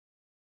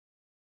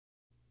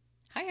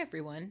Hi,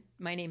 everyone.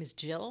 My name is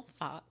Jill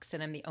Fox,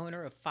 and I'm the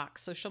owner of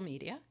Fox Social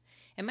Media.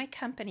 And my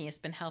company has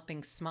been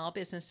helping small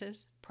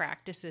businesses,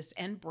 practices,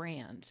 and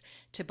brands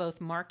to both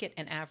market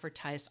and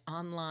advertise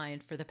online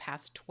for the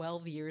past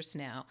 12 years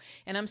now.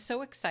 And I'm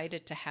so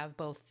excited to have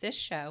both this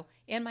show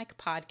and my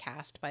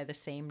podcast by the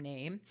same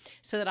name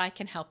so that I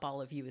can help all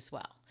of you as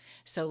well.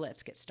 So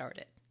let's get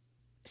started.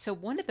 So,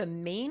 one of the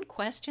main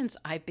questions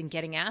I've been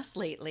getting asked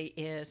lately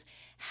is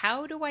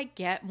how do I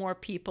get more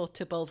people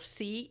to both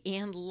see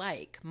and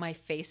like my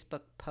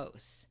Facebook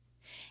posts?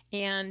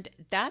 And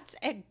that's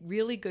a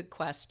really good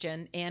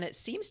question, and it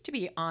seems to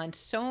be on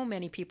so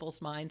many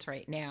people's minds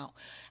right now.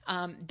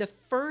 The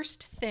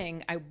first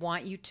thing I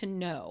want you to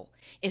know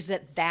is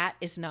that that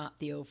is not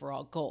the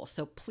overall goal.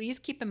 So please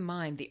keep in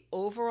mind the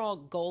overall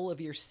goal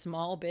of your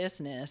small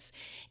business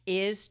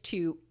is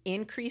to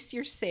increase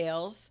your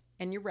sales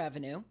and your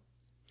revenue,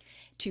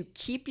 to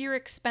keep your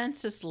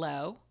expenses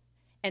low,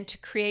 and to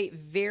create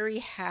very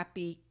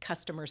happy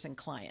customers and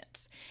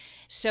clients.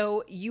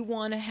 So you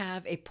want to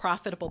have a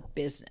profitable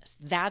business.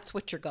 That's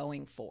what you're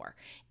going for.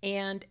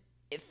 And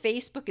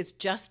Facebook is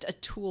just a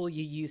tool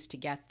you use to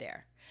get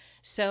there.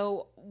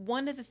 So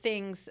one of the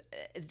things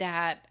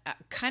that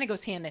kind of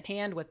goes hand in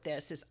hand with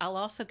this is I'll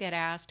also get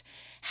asked,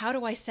 how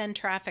do I send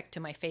traffic to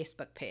my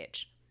Facebook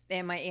page?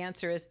 And my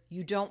answer is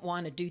you don't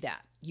want to do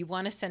that. You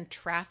want to send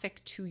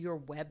traffic to your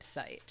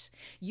website.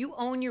 You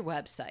own your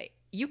website.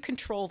 You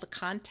control the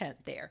content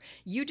there.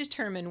 You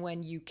determine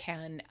when you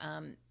can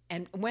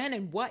and when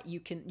and what you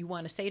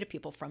want to say to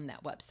people from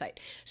that website.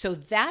 So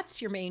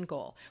that's your main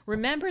goal.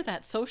 Remember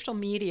that social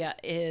media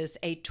is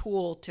a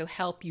tool to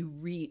help you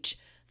reach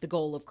the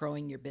goal of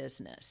growing your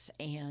business.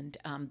 And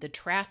the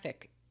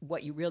traffic,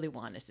 what you really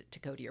want is it to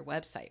go to your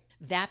website.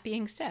 That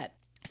being said,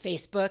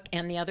 Facebook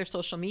and the other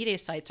social media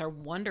sites are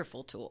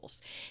wonderful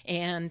tools,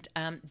 and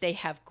they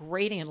have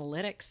great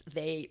analytics.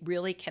 They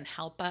really can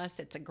help us.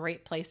 It's a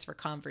great place for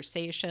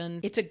conversation.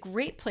 It's a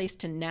great place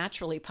to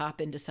naturally pop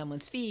into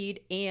someone's feed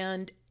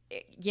and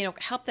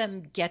help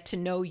them get to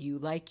know you,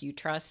 like you,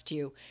 trust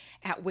you,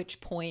 at which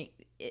point,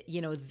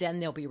 then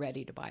they'll be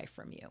ready to buy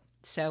from you.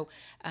 So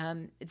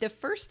the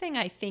first thing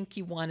I think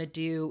you want to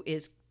do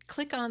is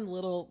click on the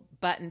little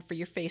button for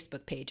your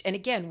Facebook page. And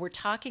again, we're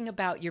talking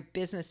about your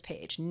business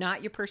page,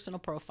 not your personal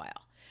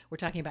profile. We're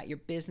talking about your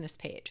business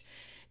page.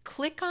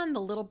 Click on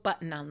the little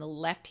button on the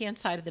left-hand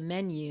side of the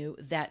menu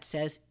that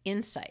says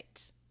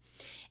Insights.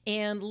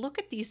 And look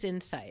at these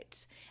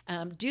insights.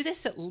 Do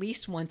this at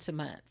least once a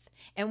month.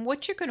 And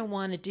what you're going to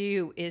want to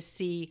do is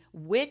see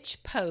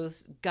which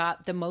posts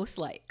got the most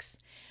likes,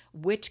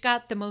 which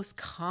got the most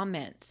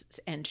comments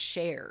and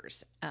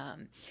shares,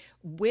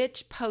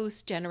 which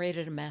post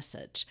generated a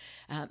message.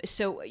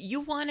 So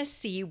you want to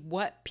see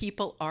what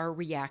people are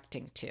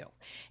reacting to.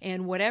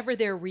 And whatever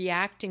they're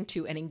reacting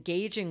to and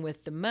engaging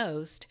with the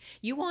most,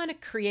 you want to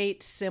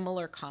create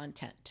similar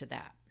content to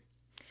that.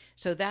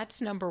 So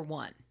that's number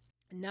one.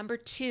 Number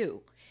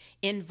two,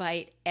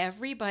 invite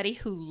everybody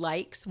who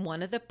likes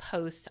one of the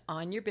posts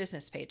on your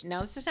business page.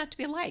 Now, this doesn't have to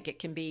be a like. It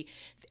can be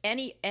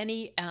any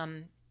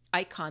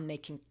icon they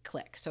can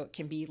click. So it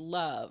can be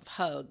love,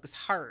 hugs,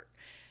 heart,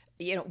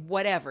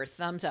 whatever,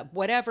 thumbs up,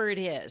 whatever it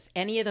is,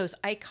 any of those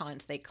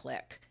icons they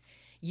click,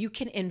 you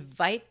can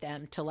invite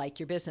them to like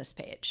your business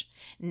page.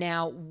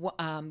 Now,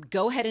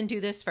 go ahead and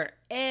do this for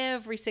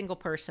every single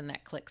person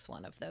that clicks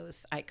one of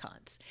those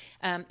icons.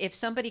 If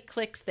somebody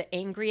clicks the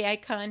angry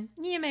icon,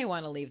 you may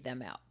want to leave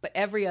them out, but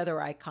every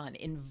other icon,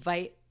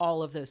 invite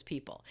all of those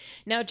people.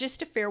 Now,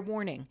 just a fair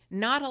warning,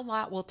 not a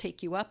lot will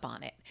take you up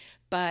on it,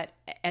 but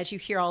as you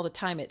hear all the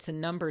time, it's a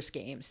numbers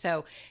game.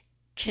 So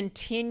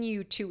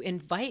continue to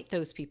invite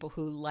those people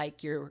who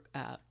like your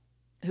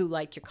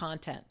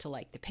content to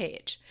like the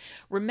page.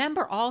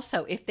 Remember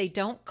also, if they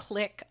don't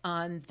click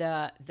on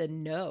the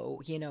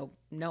no,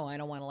 no, I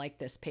don't want to like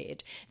this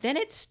page, then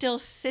it still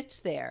sits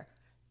there.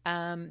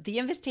 The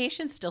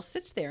invitation still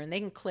sits there, and they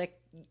can click,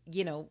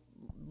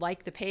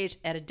 like the page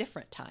at a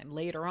different time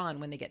later on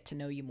when they get to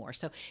know you more.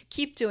 So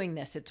keep doing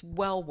this. It's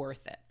well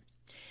worth it.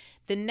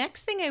 The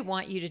next thing I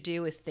want you to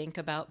do is think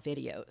about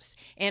videos,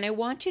 and I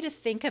want you to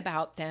think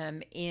about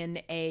them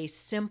in a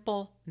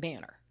simple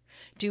manner.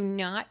 Do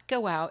not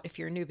go out, if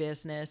you're a new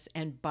business,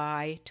 and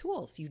buy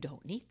tools. You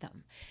don't need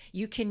them.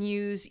 You can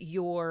use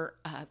your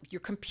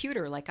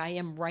computer like I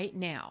am right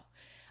now.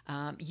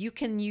 You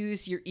can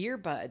use your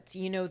earbuds,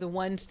 the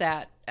ones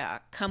that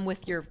come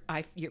with your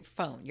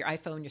phone, your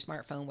iPhone, your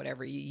smartphone,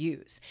 whatever you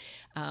use.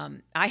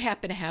 I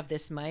happen to have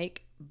this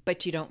mic,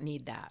 but you don't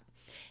need that.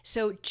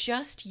 So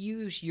just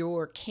use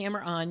your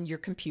camera on your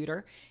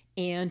computer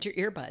and your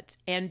earbuds,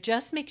 and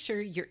just make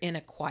sure you're in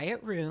a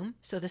quiet room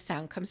so the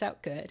sound comes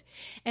out good,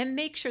 and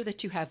make sure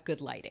that you have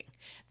good lighting.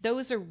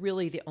 Those are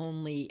really the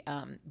only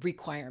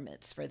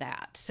requirements for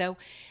that. So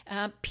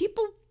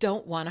people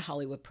don't want a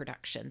Hollywood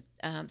production.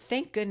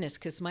 Thank goodness,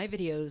 because my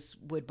videos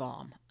would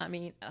bomb. I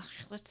mean,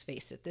 let's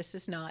face it, this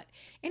is not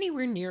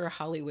anywhere near a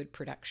Hollywood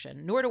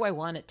production, nor do I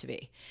want it to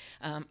be.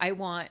 I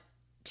want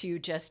to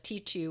just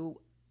teach you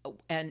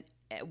and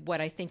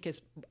what I think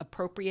is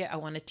appropriate. I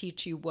want to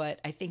teach you what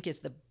I think is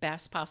the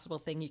best possible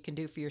thing you can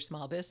do for your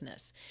small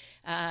business.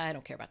 I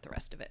don't care about the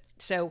rest of it.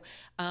 So,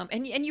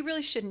 and you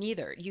really shouldn't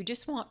either. You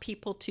just want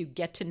people to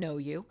get to know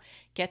you,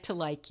 get to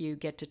like you,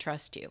 get to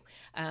trust you.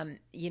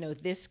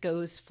 This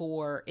goes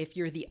for if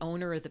you're the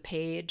owner of the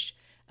page,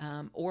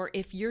 or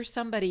if you're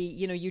somebody,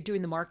 you're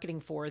doing the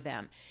marketing for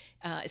them.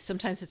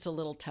 Sometimes it's a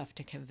little tough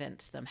to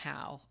convince them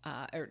how,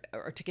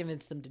 or to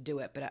convince them to do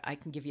it, but I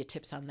can give you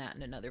tips on that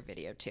in another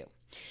video too.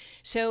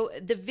 So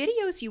the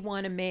videos you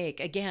want to make,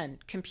 again,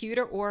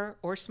 computer or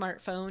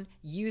smartphone,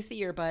 use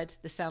the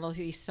earbuds. The sound will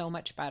be so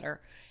much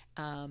better.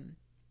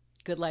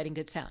 Good lighting,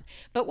 good sound.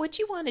 But what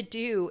you want to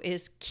do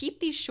is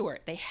keep these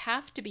short. They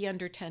have to be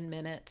under 10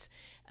 minutes.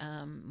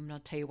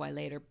 I'll tell you why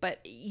later, but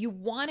you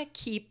want to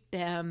keep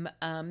them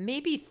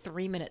maybe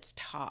 3 minutes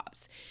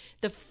tops.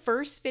 The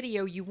first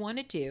video you want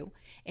to do,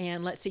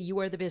 and let's say you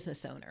are the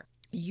business owner,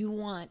 you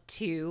want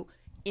to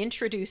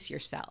introduce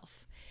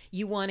yourself.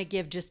 You want to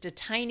give just a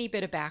tiny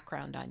bit of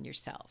background on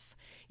yourself.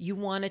 You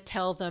want to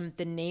tell them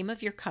the name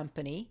of your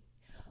company,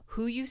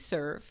 who you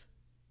serve,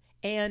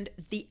 and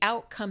the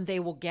outcome they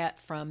will get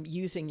from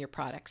using your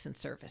products and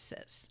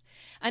services.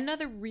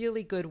 Another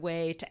really good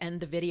way to end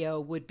the video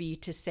would be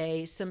to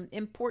say some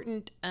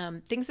important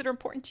things that are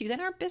important to you that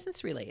aren't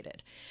business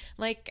related.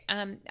 Like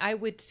I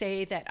would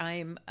say that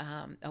I'm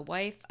a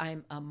wife,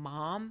 I'm a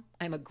mom,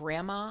 I'm a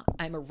grandma,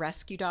 I'm a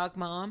rescue dog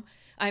mom.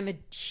 I'm a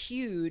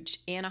huge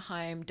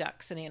Anaheim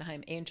Ducks and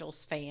Anaheim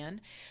Angels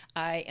fan.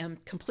 I am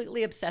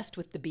completely obsessed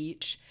with the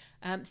beach.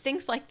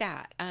 Things like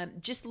that.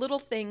 Just little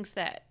things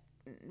that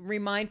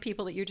remind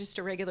people that you're just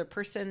a regular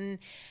person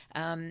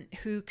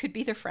who could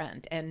be their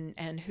friend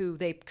and who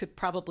they could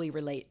probably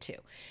relate to.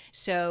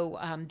 So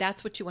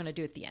that's what you want to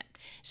do at the end.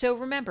 So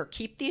remember,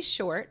 keep these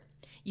short.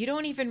 You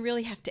don't even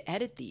really have to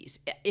edit these.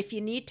 If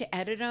you need to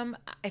edit them,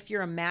 if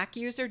you're a Mac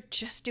user,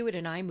 just do it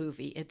in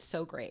iMovie. It's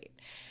so great.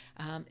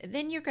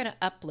 Then you're going to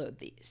upload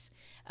these.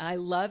 I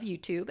love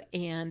YouTube,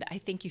 and I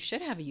think you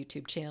should have a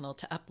YouTube channel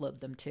to upload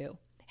them to.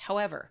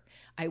 However,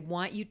 I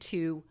want you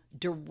to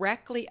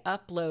directly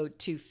upload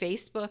to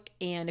Facebook,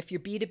 and if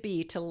you're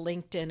B2B, to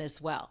LinkedIn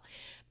as well,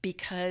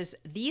 because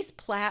these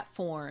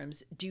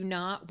platforms do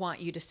not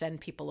want you to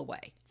send people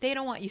away. They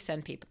don't want you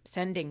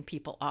sending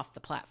people off the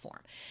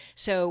platform.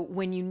 So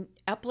when you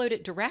upload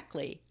it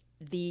directly,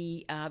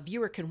 the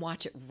viewer can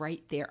watch it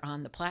right there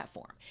on the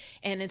platform.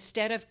 And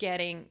instead of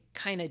getting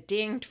kind of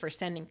dinged for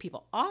sending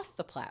people off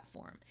the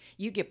platform,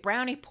 you get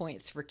brownie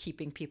points for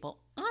keeping people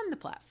on the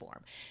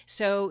platform.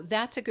 So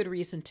that's a good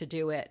reason to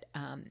do it,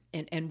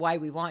 and why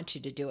we want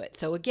you to do it.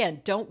 So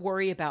again, don't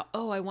worry about,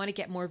 I want to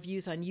get more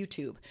views on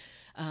YouTube.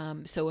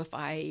 So if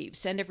I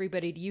send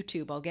everybody to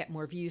YouTube, I'll get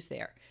more views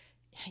there.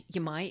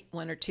 You might,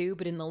 1 or 2,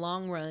 but in the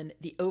long run,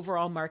 the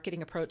overall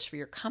marketing approach for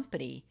your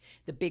company,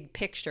 the big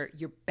picture,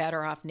 you're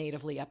better off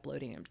natively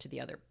uploading them to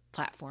the other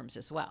platforms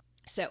as well.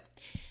 So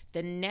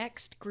the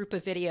next group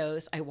of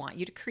videos I want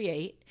you to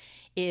create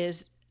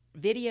is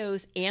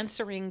videos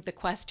answering the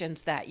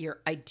questions that your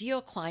ideal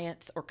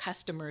clients or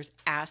customers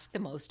ask the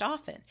most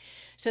often.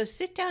 So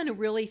sit down and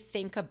really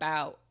think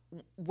about,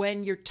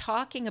 when you're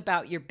talking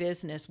about your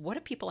business, what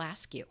do people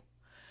ask you?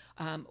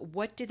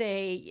 What do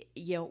they,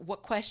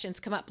 what questions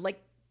come up?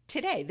 Like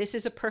today, this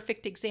is a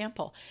perfect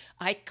example.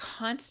 I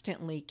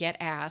constantly get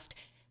asked,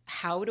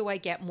 how do I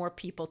get more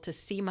people to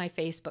see my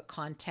Facebook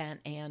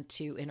content and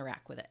to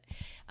interact with it?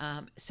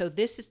 So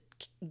this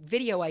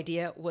video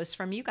idea was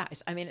from you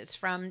guys. I mean, it's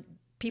from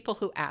people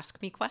who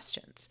ask me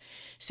questions.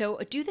 So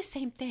do the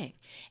same thing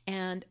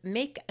and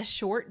make a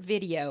short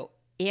video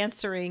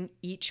answering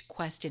each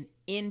question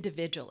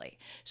individually.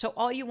 So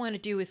all you want to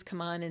do is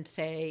come on and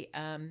say,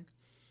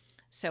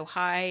 so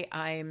hi,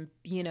 I'm,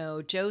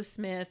 Joe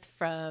Smith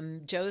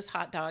from Joe's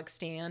Hot Dog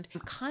Stand. I'm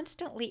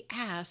constantly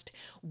asked,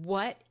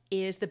 what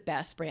is the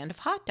best brand of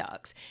hot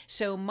dogs?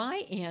 So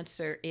my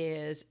answer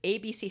is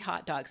ABC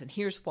hot dogs, and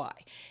here's why.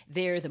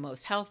 They're the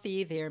most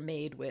healthy, they're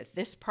made with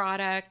this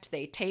product,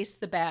 they taste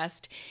the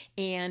best,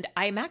 and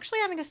I'm actually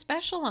having a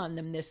special on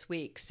them this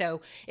week.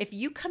 So if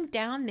you come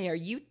down there,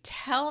 you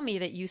tell me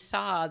that you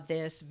saw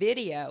this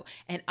video,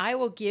 and I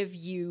will give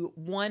you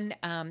one,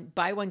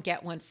 buy one,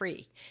 get one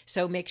free.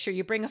 So make sure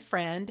you bring a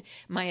friend.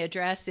 My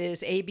address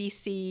is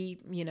ABC,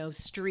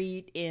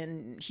 Street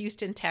in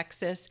Houston,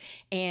 Texas,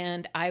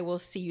 and I will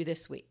see you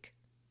this week.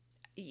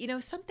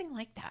 Something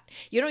like that.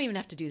 You don't even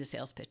have to do the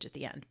sales pitch at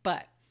the end,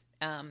 but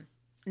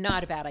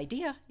not a bad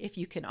idea if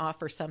you can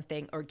offer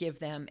something or give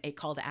them a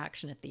call to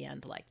action at the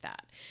end like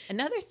that.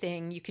 Another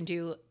thing you can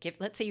do,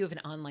 let's say you have an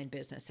online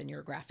business and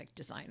you're a graphic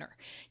designer.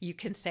 You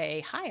can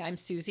say, hi, I'm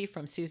Susie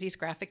from Susie's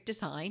Graphic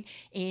Design,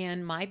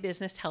 and my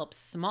business helps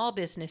small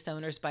business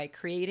owners by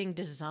creating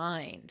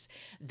designs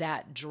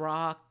that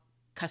draw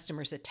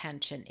customers'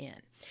 attention in.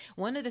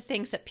 One of the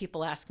things that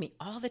people ask me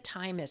all the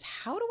time is,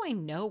 how do I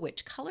know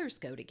which colors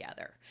go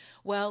together?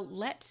 Well,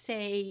 let's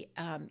say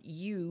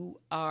you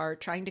are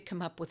trying to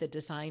come up with a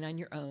design on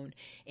your own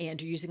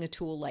and you're using a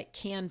tool like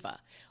Canva.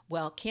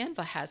 Well,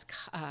 Canva has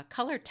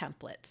color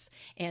templates,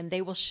 and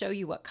they will show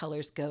you what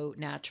colors go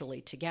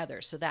naturally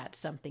together. So that's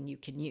something you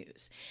can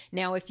use.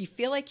 Now, if you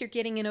feel like you're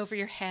getting in over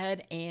your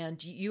head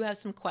and you have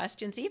some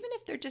questions, even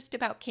if they're just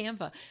about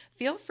Canva,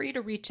 feel free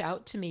to reach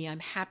out to me. I'm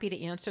happy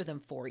to answer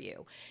them for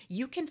you.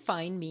 You can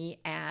find me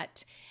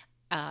at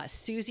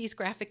Susie's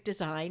Graphic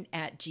Design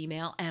at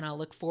Gmail, and I'll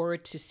look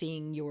forward to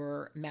seeing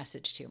your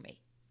message to me.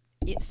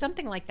 It's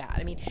something like that.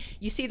 I mean,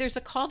 you see, there's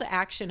a call to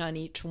action on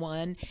each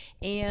one,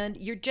 and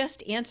you're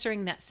just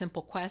answering that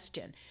simple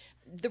question.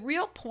 The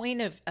real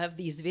point of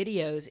these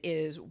videos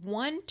is,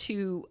 one,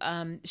 to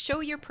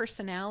show your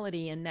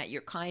personality and that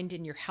you're kind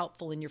and you're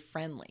helpful and you're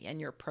friendly and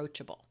you're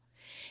approachable.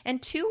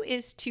 And two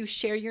is to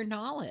share your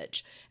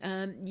knowledge.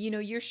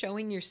 You're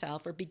showing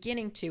yourself, or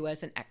beginning to,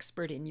 as an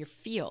expert in your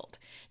field,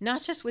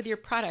 not just with your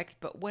product,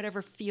 but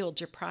whatever field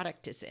your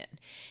product is in.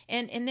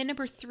 And then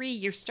number three,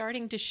 you're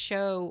starting to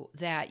show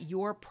that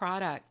your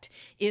product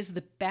is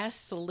the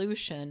best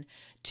solution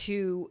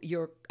to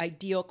your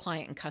ideal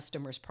client and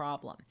customer's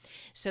problem.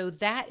 So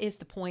that is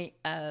the point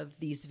of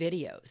these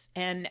videos.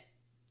 And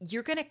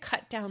you're going to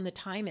cut down the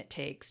time it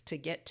takes to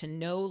get to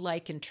know,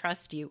 like, and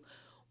trust you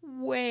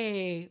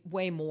way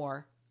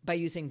more by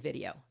using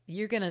video.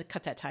 You're going to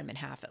cut that time in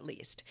half at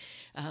least.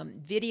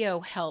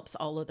 Video helps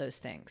all of those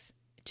things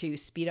to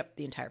speed up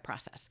the entire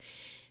process.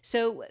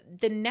 So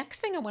the next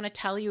thing I want to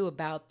tell you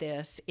about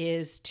this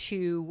is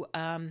to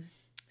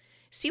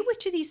see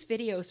which of these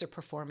videos are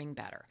performing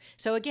better.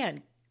 So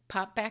again,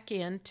 pop back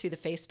into the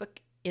Facebook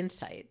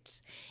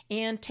Insights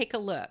and take a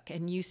look,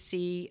 and you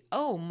see,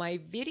 oh, my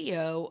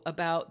video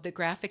about the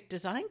graphic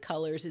design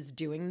colors is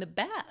doing the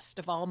best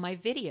of all my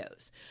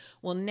videos.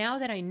 Well, now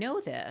that I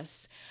know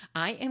this,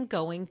 I am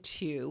going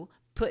to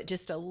put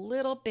just a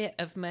little bit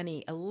of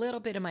money, a little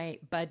bit of my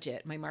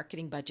budget, my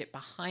marketing budget,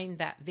 behind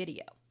that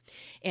video.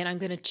 And I'm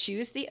going to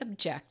choose the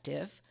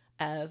objective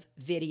of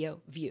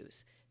video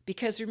views.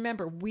 Because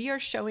remember, we are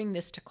showing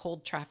this to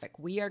cold traffic.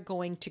 We are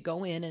going to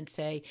go in and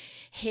say,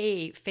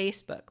 hey,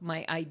 Facebook,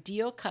 my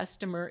ideal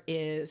customer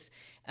is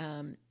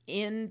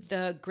in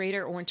the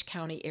greater Orange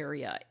County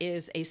area,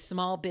 is a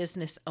small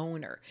business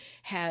owner,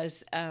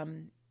 has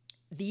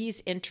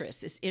these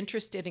interests, is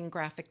interested in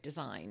graphic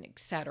design,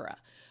 etc.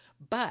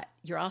 But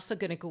you're also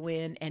going to go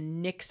in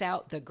and nix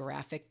out the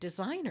graphic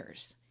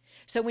designers.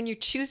 So when you're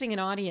choosing an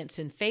audience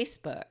in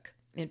Facebook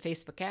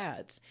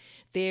ads,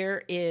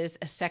 there is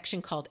a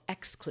section called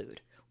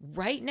exclude.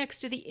 Right next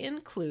to the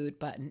include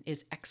button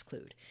is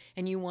exclude.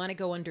 And you want to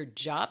go under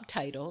job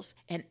titles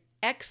and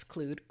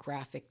exclude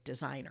graphic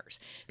designers,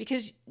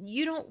 because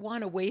you don't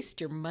want to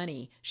waste your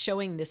money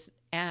showing this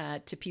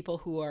ad to people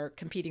who are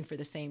competing for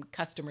the same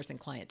customers and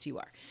clients you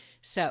are.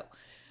 So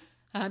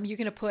you're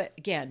going to put,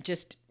 again,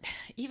 just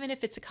even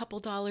if it's a couple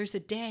dollars a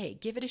day,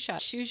 give it a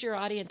shot. Choose your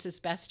audience as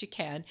best you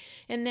can,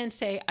 and then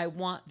say, I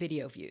want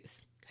video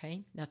views.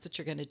 Okay, that's what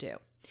you're going to do.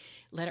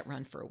 Let it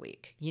run for a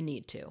week. You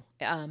need to.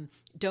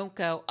 Don't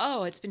go,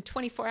 oh, it's been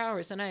 24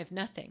 hours and I have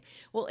nothing.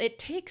 Well, it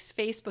takes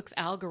Facebook's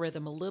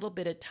algorithm a little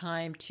bit of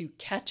time to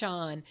catch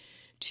on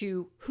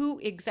to who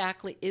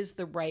exactly is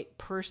the right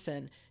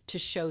person to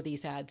show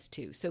these ads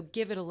to. So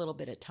give it a little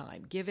bit of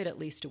time. Give it at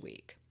least a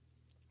week.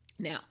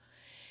 Now,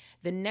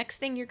 the next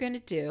thing you're going to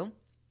do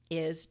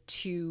is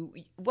you're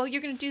going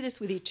to do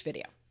this with each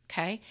video.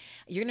 Okay,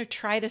 you're going to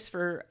try this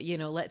for,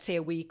 let's say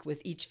a week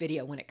with each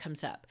video when it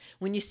comes up.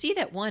 When you see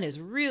that one is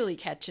really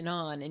catching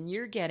on and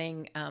you're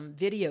getting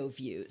video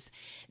views,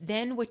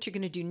 then what you're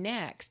going to do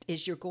next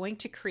is you're going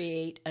to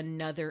create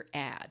another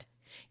ad.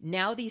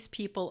 Now these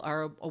people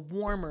are a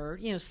warmer,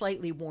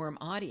 slightly warm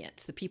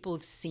audience, the people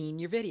who've seen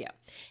your video.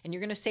 And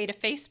you're going to say to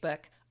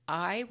Facebook,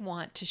 I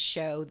want to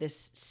show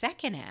this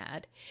second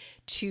ad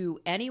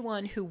to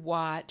anyone who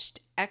watched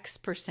X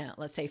percent,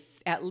 let's say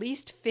at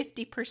least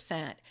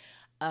 50%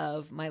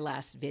 of my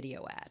last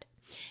video ad.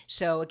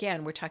 So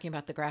again, we're talking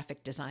about the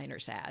graphic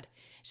designer's ad.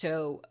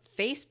 So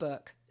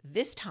Facebook,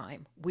 this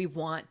time, we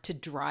want to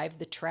drive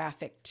the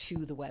traffic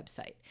to the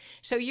website.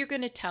 So you're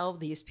going to tell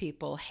these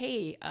people,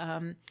 hey,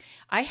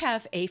 I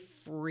have a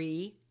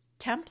free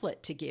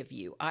template to give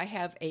you. I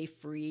have a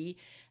free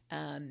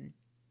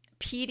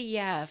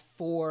PDF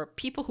for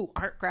people who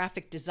aren't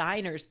graphic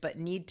designers but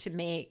need to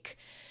make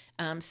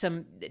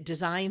some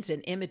designs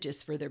and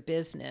images for their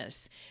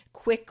business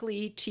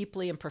quickly,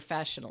 cheaply, and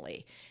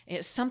professionally.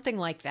 It's something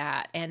like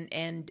that.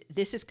 And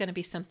this is going to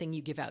be something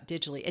you give out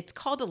digitally. It's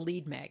called a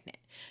lead magnet.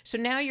 So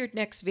now your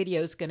next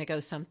video is going to go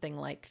something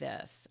like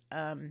this.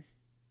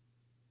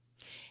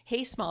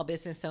 Hey, small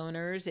business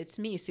owners, it's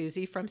me,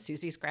 Susie, from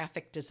Susie's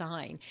Graphic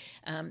Design.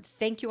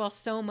 Thank you all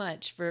so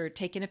much for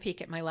taking a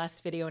peek at my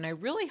last video, and I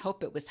really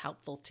hope it was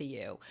helpful to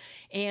you.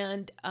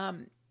 And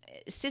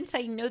since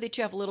I know that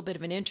you have a little bit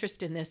of an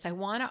interest in this, I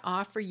want to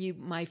offer you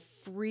my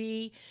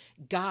free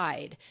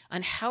guide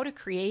on how to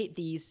create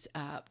these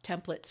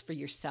templates for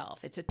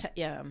yourself. It's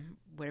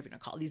whatever you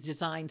want to call it, these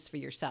designs for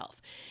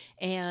yourself.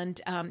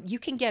 And you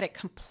can get it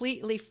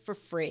completely for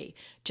free.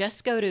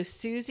 Just go to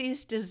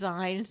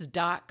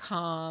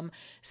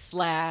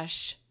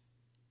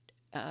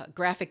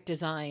susiesdesigns.com/graphic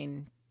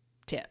design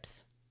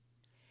tips.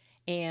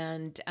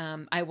 And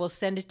I will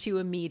send it to you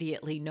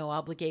immediately, no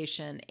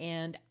obligation.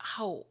 And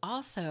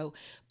also,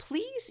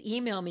 please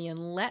email me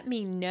and let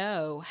me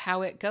know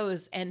how it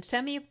goes and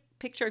send me a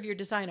picture of your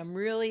design. I'm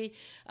really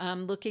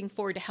looking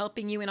forward to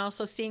helping you and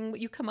also seeing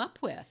what you come up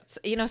with. So,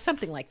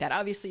 something like that.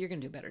 Obviously, you're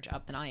going to do a better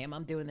job than I am.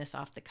 I'm doing this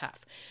off the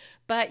cuff.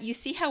 But you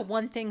see how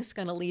one thing's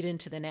going to lead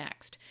into the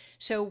next.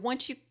 So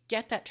once you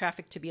get that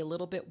traffic to be a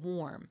little bit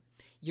warm,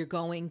 you're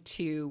going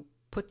to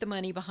put the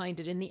money behind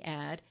it in the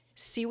ad,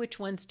 see which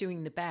one's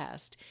doing the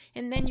best,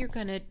 and then you're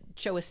going to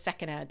show a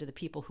second ad to the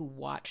people who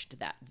watched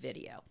that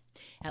video,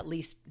 at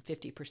least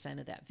 50%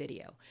 of that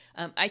video.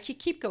 I could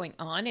keep going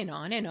on and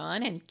on and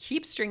on and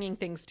keep stringing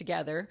things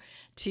together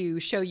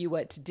to show you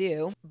what to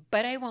do,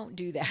 but I won't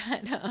do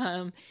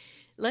that.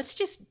 Let's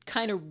just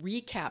kind of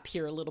recap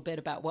here a little bit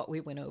about what we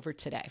went over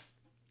today.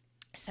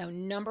 So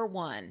number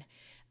one,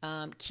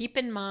 keep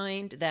in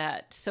mind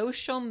that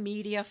social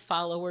media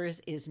followers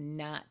is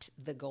not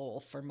the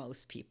goal for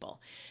most people.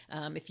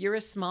 If you're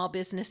a small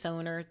business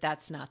owner,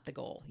 that's not the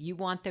goal. You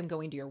want them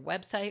going to your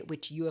website,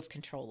 which you have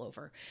control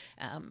over.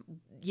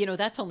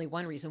 That's only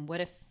one reason.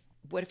 What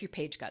if your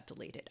page got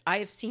deleted? I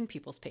have seen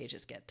people's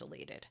pages get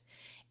deleted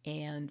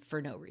and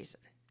for no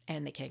reason,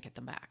 and they can't get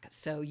them back.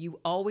 So you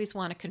always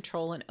want to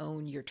control and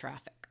own your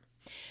traffic.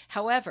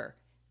 However,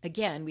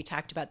 again, we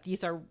talked about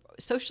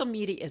social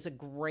media is a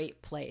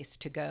great place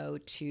to go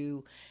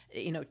to,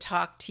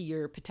 talk to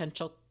your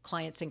potential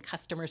clients and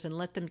customers and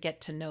let them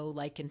get to know,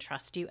 like, and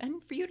trust you,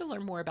 and for you to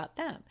learn more about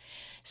them.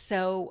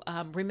 So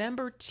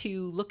remember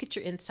to look at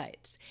your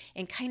insights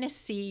and kind of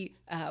see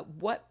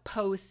what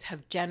posts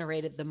have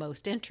generated the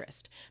most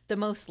interest, the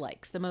most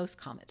likes, the most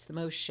comments, the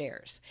most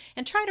shares,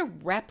 and try to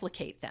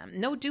replicate them.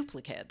 No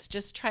duplicates.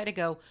 Just try to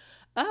go,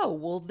 oh,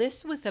 well,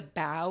 this was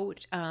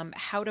about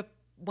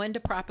when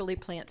to properly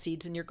plant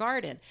seeds in your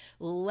garden.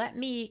 Let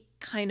me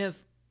kind of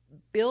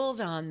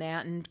build on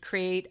that and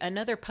create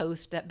another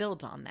post that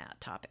builds on that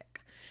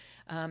topic.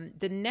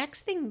 The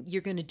next thing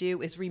you're going to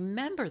do is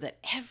remember that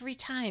every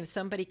time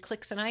somebody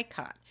clicks an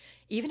icon,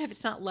 even if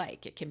it's not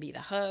like, it can be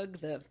the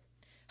hug, the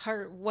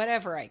heart,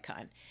 whatever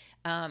icon,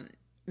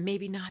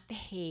 maybe not the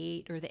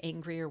hate or the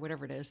angry or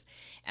whatever it is,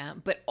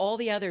 but all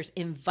the others,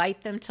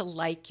 invite them to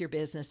like your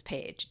business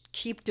page.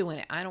 Keep doing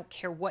it. I don't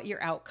care what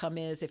your outcome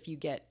is. If you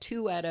get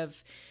 2 out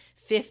of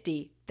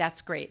 50,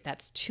 that's great.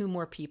 That's 2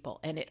 more people,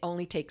 and it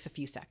only takes a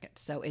few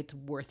seconds, so it's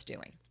worth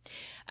doing.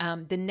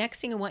 The next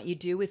thing I want you to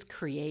do is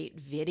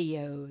create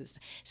videos.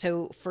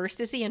 So first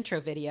is the intro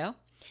video.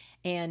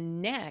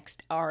 And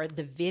next are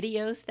the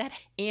videos that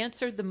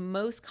answer the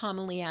most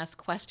commonly asked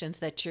questions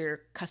that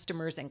your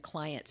customers and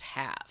clients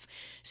have,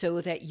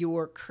 so that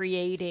you're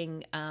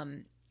creating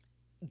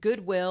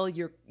goodwill,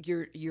 you're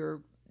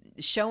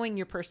showing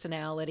your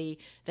personality,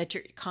 that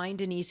you're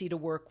kind and easy to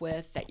work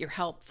with, that you're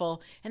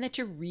helpful, and that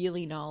you're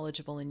really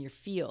knowledgeable in your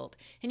field.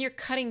 And you're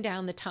cutting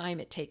down the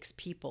time it takes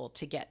people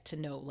to get to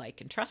know,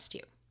 like, and trust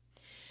you.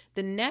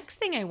 The next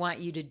thing I want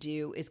you to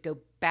do is go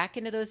back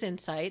into those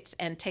insights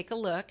and take a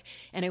look.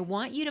 And I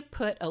want you to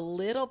put a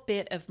little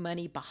bit of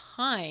money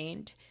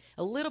behind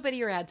a little bit of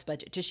your ads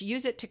budget. Just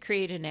use it to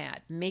create an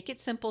ad. Make it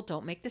simple.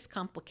 Don't make this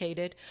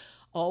complicated.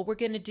 All we're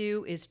going to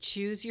do is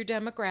choose your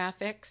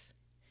demographics.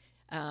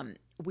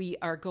 We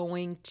are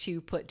going to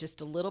put just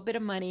a little bit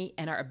of money,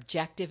 and our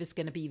objective is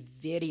going to be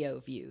video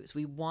views.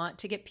 We want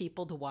to get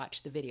people to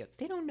watch the video.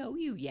 They don't know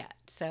you yet,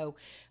 so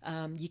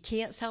you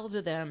can't sell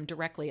to them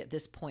directly at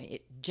this point.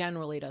 It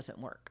generally doesn't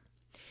work.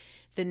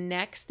 The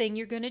next thing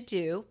you're going to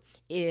do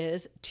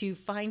is to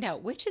find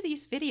out which of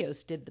these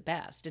videos did the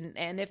best.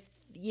 And if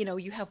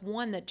you have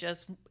one that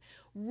just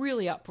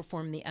really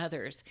outperform the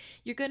others,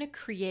 you're going to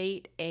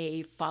create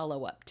a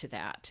follow-up to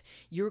that.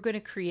 You're going to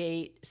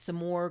create some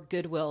more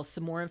goodwill,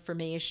 some more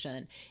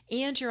information,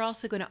 and you're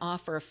also going to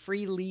offer a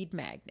free lead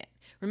magnet.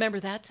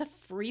 Remember, that's a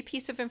free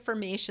piece of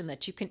information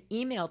that you can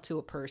email to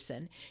a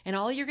person, and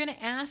all you're going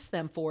to ask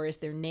them for is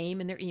their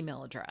name and their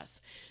email address.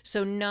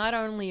 So not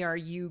only are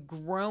you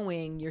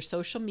growing your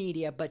social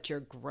media, but you're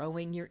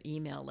growing your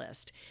email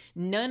list.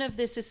 None of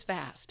this is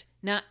fast.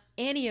 Not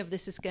any of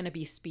this is going to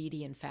be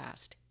speedy and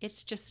fast.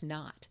 It's just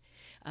not.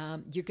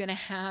 You're going to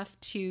have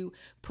to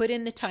put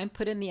in the time,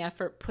 put in the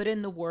effort, put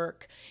in the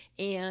work,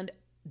 and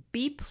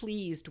be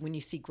pleased when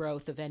you see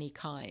growth of any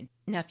kind.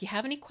 Now, if you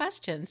have any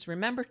questions,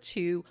 remember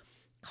to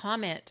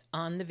comment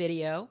on the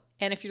video.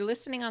 And if you're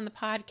listening on the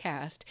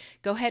podcast,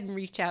 go ahead and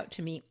reach out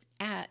to me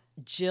at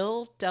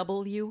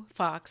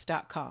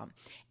jillwfox.com.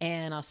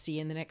 And I'll see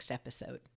you in the next episode.